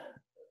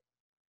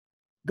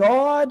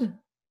 God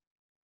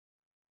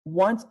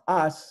wants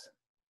us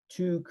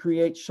to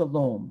create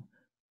shalom,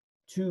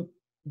 to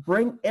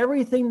bring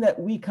everything that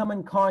we come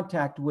in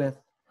contact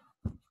with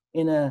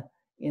in a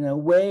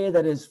way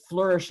that is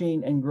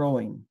flourishing and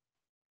growing.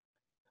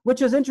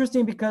 Which is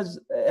interesting because,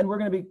 and we're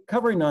going to be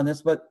covering on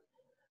this, but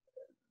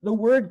the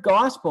word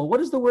gospel, what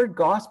is the word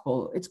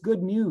gospel? It's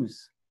good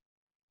news.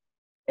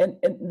 And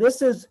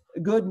this is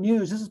good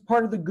news. This is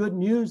part of the good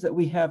news that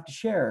we have to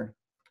share.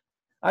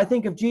 I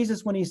think of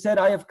Jesus when he said,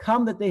 I have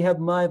come that they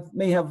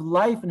may have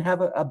life and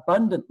have it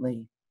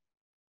abundantly.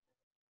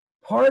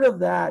 Part of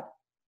that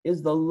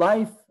is the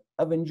life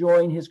of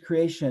enjoying his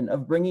creation,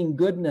 of bringing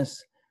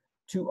goodness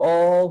to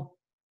all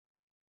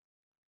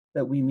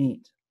that we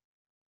meet.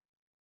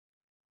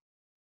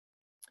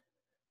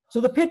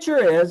 So the picture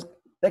is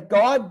that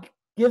God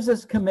gives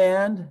us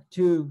command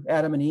to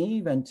Adam and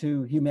Eve and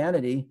to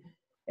humanity,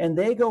 and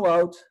they go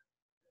out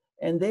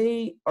and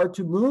they are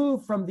to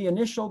move from the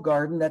initial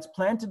garden that's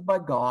planted by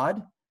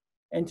God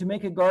and to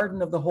make a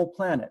garden of the whole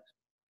planet.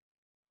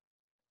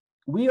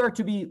 We are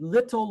to be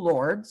little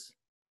lords,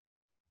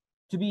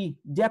 to be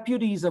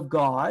deputies of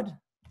God,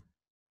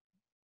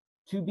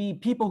 to be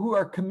people who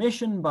are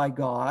commissioned by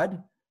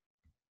God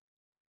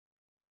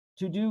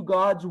to do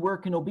God's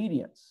work in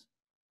obedience.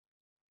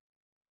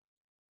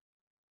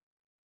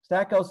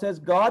 Stackhouse says,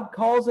 God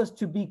calls us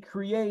to be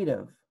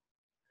creative,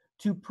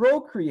 to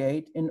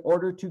procreate in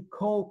order to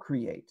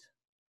co-create.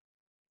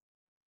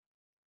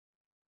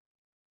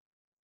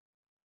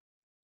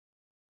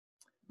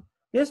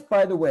 This,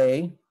 by the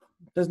way,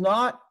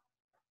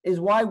 is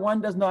why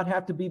one does not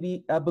have to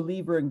be a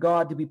believer in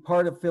God to be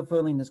part of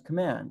fulfilling this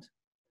command.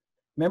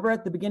 Remember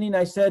at the beginning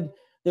I said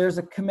there's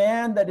a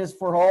command that is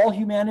for all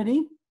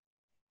humanity?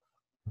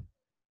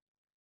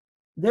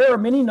 There are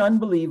many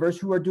non-believers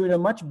who are doing a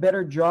much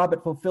better job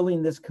at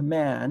fulfilling this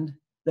command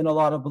than a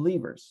lot of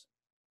believers.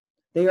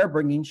 They are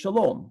bringing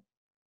shalom.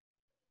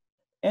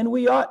 And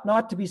we ought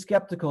not to be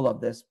skeptical of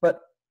this,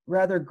 but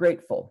rather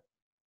grateful.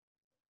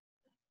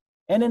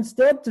 And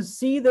instead to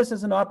see this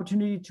as an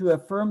opportunity to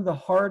affirm the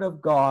heart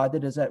of God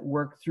that is at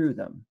work through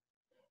them,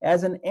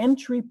 as an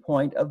entry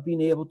point of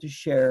being able to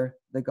share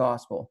the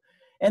gospel.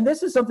 And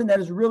this is something that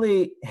has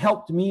really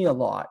helped me a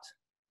lot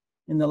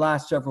in the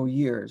last several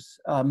years,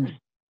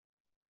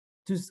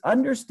 to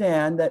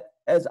understand that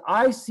as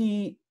I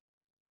see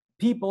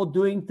people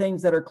doing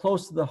things that are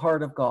close to the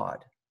heart of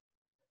God.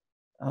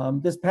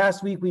 This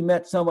past week, we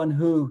met someone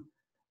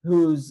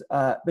who's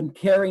been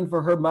caring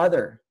for her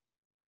mother,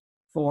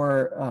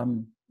 for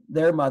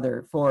their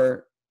mother,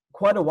 for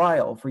quite a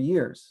while, for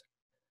years.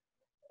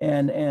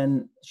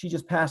 And she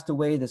just passed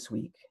away this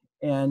week.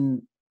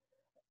 And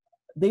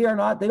they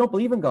don't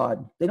believe in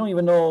God. They don't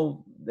even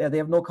know, they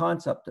have no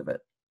concept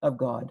of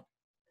God.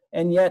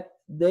 And yet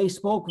they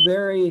spoke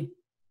very,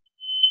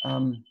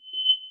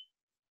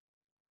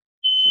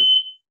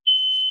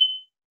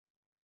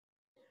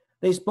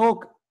 they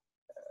spoke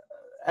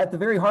at the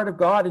very heart of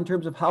God in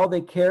terms of how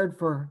they cared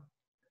for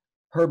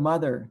her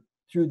mother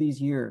through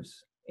these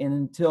years and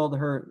until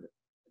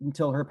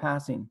her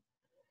passing.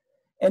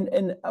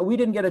 And we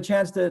didn't get a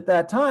chance to at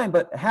that time,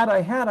 but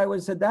I would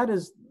have said that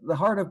is the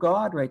heart of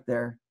God right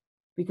there,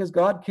 because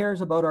God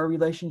cares about our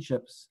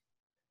relationships.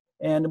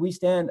 And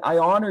I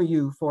honor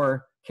you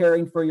for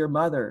caring for your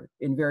mother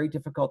in very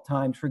difficult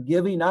times, for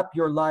giving up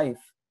your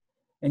life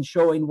and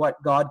showing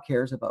what God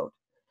cares about.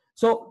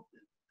 So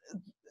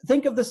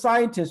think of the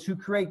scientists who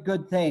create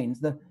good things,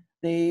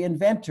 the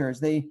inventors,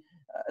 the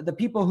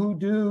people who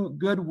do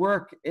good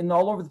work in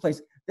all over the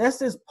place.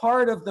 This is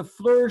part of the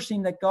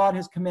flourishing that God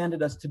has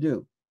commanded us to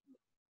do.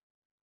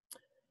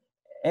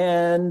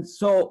 And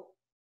so,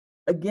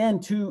 again,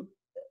 to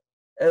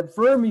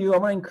affirm you, I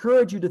want to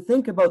encourage you to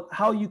think about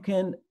how you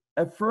can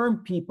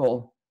affirm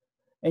people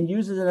and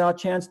use it as a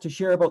chance to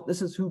share about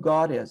this is who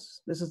God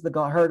is. This is the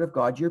heart of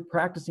God. You're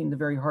practicing the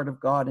very heart of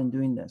God in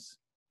doing this.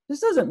 This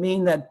doesn't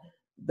mean that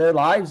their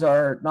lives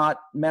are not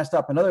messed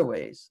up in other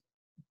ways,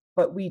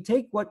 but we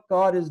take what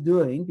God is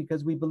doing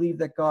because we believe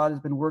that God has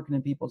been working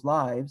in people's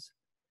lives,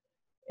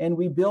 and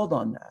we build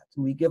on that,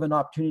 and we give an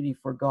opportunity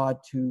for God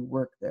to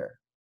work there.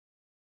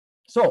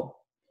 So,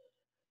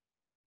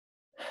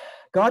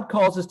 God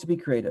calls us to be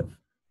creative.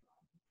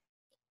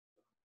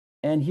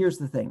 And here's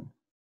the thing.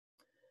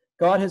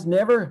 God has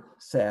never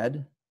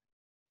said,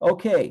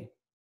 okay,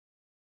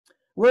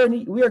 we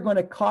are going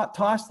to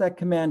toss that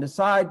command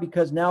aside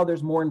because now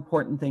there's more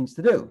important things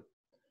to do.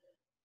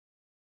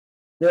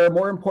 There are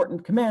more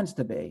important commands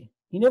to obey.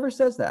 He never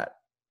says that.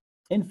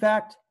 In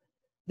fact,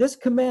 this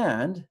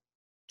command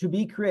to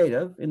be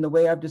creative in the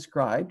way I've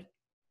described,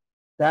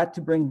 that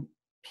to bring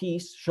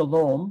peace,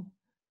 shalom,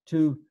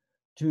 to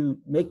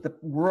make the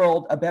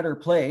world a better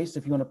place,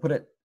 if you want to put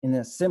it in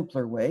a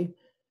simpler way,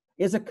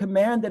 is a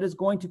command that is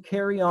going to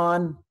carry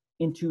on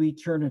into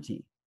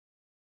eternity.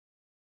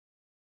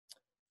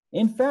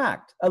 In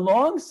fact,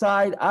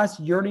 alongside us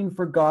yearning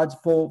for God's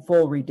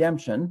full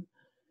redemption,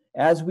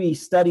 as we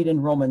studied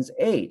in Romans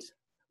 8,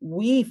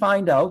 we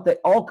find out that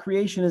all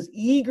creation is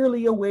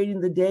eagerly awaiting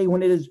the day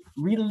when it is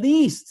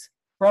released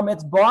from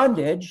its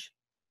bondage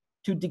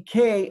to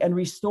decay and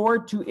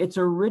restored to its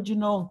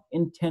original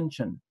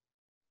intention.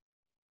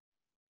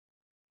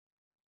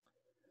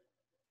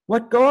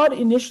 What God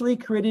initially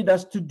created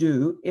us to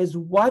do is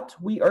what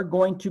we are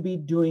going to be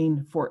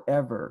doing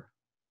forever.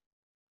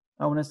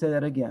 I want to say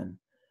that again.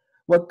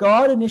 What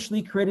God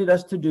initially created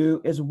us to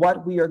do is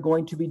what we are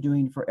going to be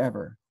doing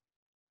forever.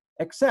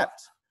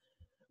 Except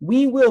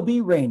we will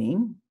be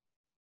reigning,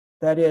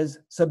 that is,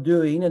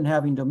 subduing and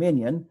having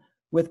dominion,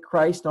 with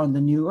Christ on the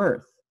new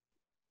earth.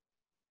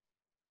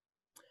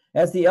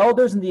 As the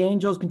elders and the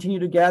angels continue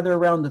to gather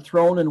around the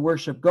throne and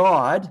worship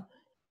God,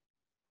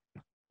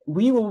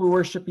 we will be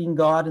worshiping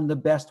God in the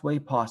best way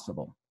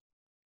possible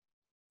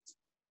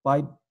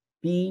by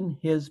being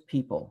his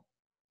people,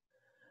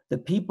 the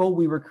people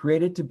we were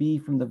created to be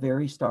from the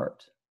very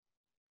start,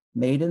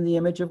 made in the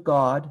image of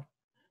God,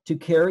 to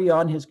carry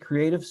on his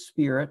creative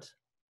spirit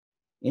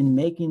in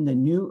making the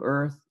new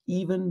earth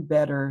even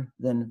better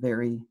than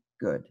very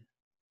good.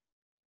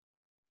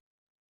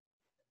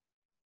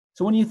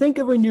 So when you think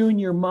of renewing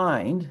your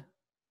mind,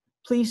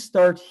 please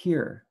start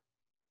here.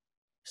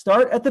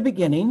 Start at the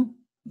beginning.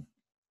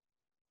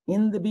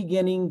 In the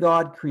beginning,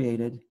 God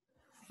created,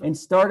 and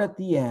start at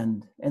the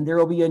end. And there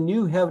will be a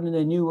new heaven and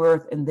a new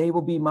earth, and they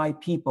will be my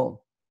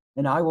people,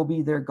 and I will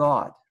be their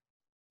God.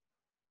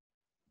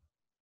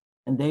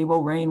 And they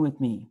will reign with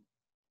me.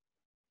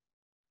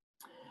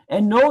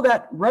 And know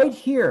that right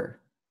here,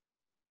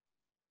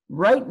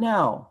 right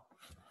now,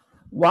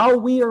 while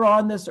we are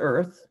on this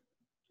earth,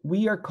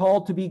 we are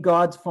called to be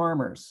God's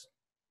farmers,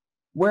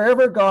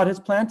 wherever God has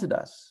planted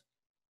us,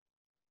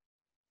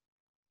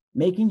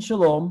 making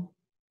shalom,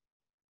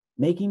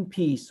 making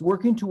peace,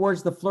 working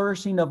towards the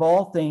flourishing of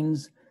all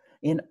things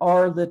in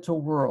our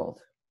little world.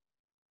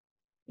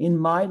 In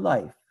my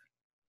life,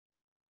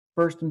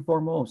 first and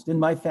foremost, in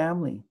my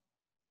family,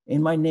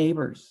 in my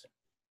neighbors,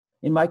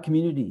 in my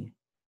community,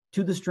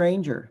 to the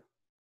stranger,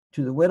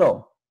 to the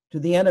widow, to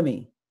the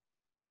enemy,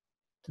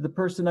 to the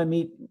person I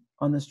meet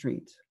on the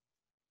street,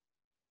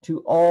 to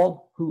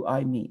all who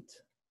I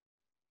meet.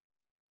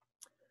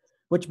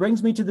 Which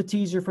brings me to the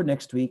teaser for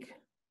next week.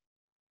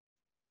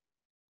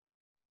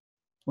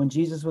 When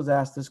Jesus was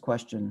asked this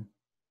question,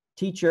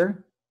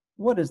 "Teacher,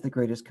 what is the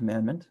greatest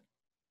commandment?"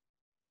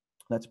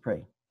 Let's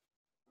pray.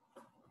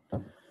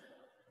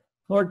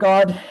 Lord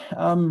God,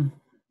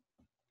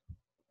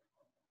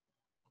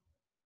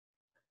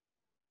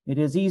 it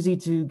is easy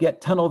to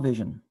get tunnel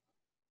vision,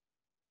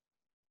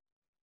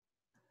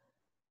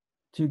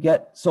 to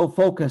get so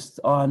focused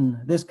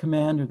on this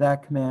command or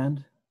that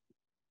command,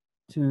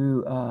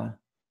 to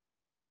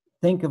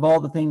think of all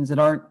the things that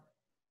aren't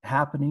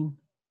happening.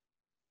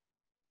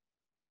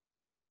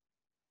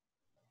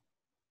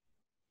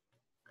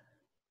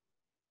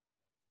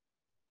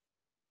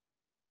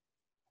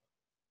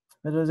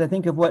 But as I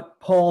think of what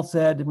Paul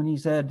said when he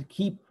said,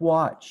 "Keep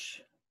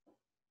watch,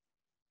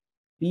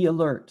 be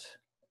alert,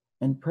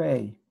 and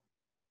pray."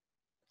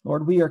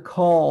 Lord, we are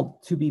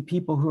called to be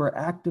people who are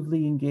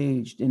actively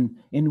engaged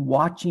in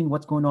watching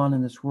what's going on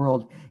in this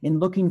world, in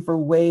looking for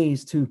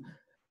ways to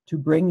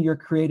bring your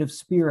creative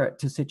spirit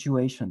to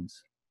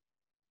situations.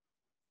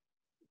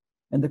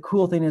 And the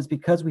cool thing is,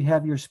 because we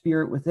have your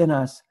spirit within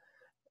us,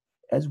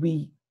 as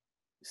we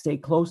stay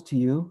close to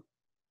you,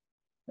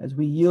 as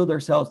we yield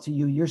ourselves to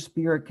you, your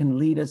spirit can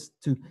lead us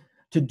to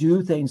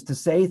do things, to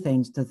say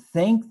things, to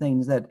think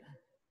things that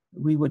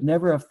we would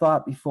never have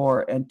thought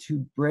before, and to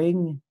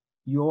bring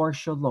your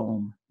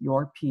shalom,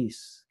 your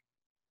peace,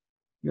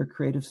 your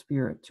creative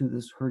spirit to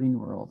this hurting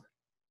world.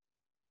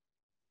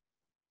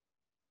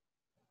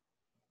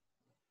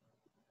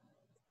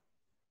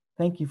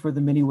 Thank you for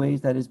the many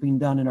ways that is being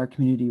done in our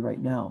community right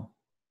now.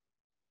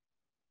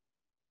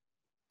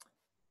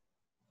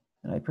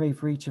 And I pray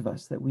for each of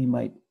us that we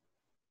might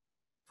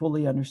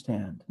fully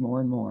understand more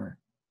and more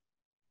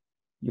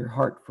your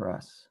heart for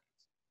us,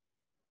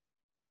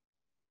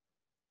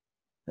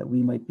 that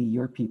we might be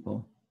your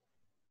people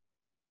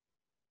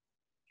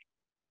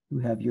who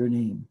have your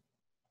name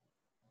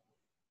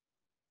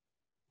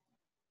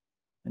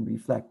and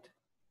reflect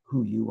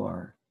who you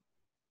are.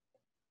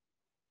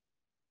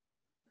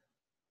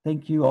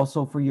 Thank you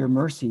also for your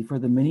mercy for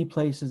the many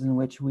places in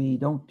which we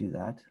don't do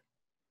that.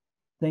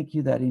 Thank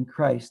you that in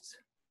Christ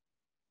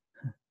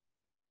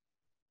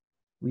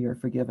we are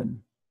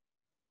forgiven.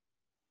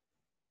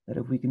 That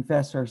if we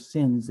confess our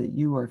sins, that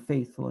you are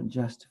faithful and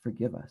just to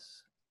forgive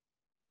us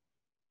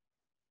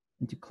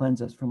and to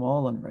cleanse us from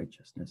all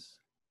unrighteousness,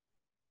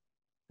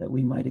 that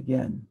we might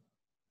again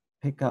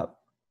pick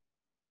up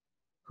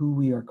who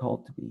we are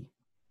called to be.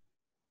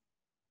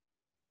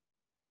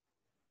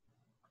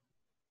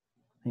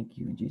 Thank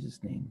you in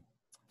Jesus' name.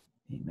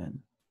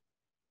 Amen.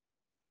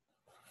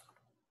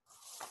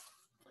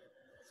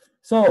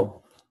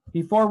 So,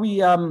 before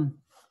we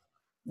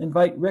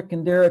invite Rick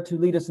and Dara to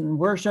lead us in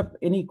worship,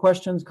 any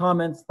questions,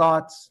 comments,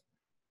 thoughts?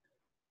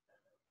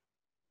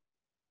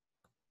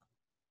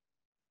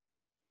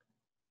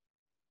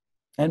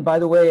 And by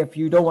the way, if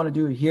you don't want to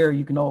do it here,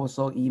 you can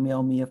also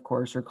email me, of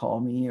course, or call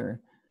me, or